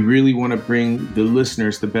we really want to bring the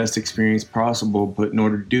listeners the best experience possible. But in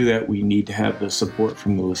order to do that, we need to have the support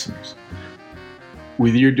from the listeners.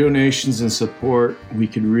 With your donations and support, we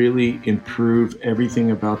could really improve everything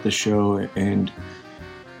about the show and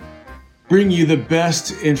bring you the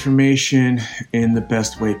best information in the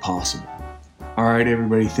best way possible. All right,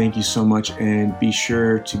 everybody, thank you so much, and be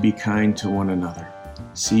sure to be kind to one another.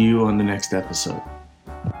 See you on the next episode.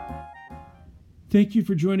 Thank you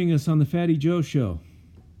for joining us on the Fatty Joe Show.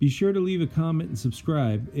 Be sure to leave a comment and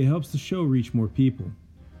subscribe. It helps the show reach more people.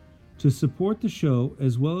 To support the show,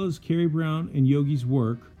 as well as Carrie Brown and Yogi's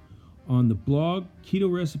work on the blog,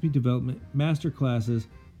 keto recipe development, masterclasses,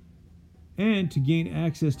 and to gain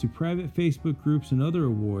access to private Facebook groups and other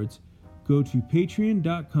awards, go to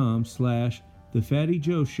patreon.com/The Fatty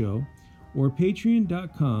Joe Show or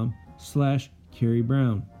patreon.com/Carrie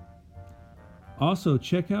Brown. Also,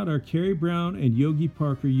 check out our Carrie Brown and Yogi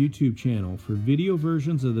Parker YouTube channel for video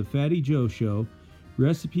versions of The Fatty Joe Show,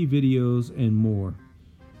 recipe videos, and more.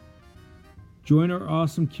 Join our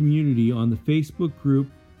awesome community on the Facebook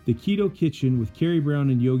group, The Keto Kitchen with Carrie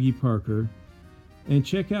Brown and Yogi Parker, and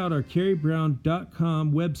check out our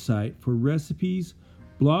carriebrown.com website for recipes,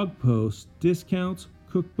 blog posts, discounts,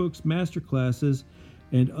 cookbooks, masterclasses,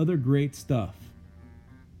 and other great stuff.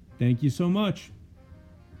 Thank you so much.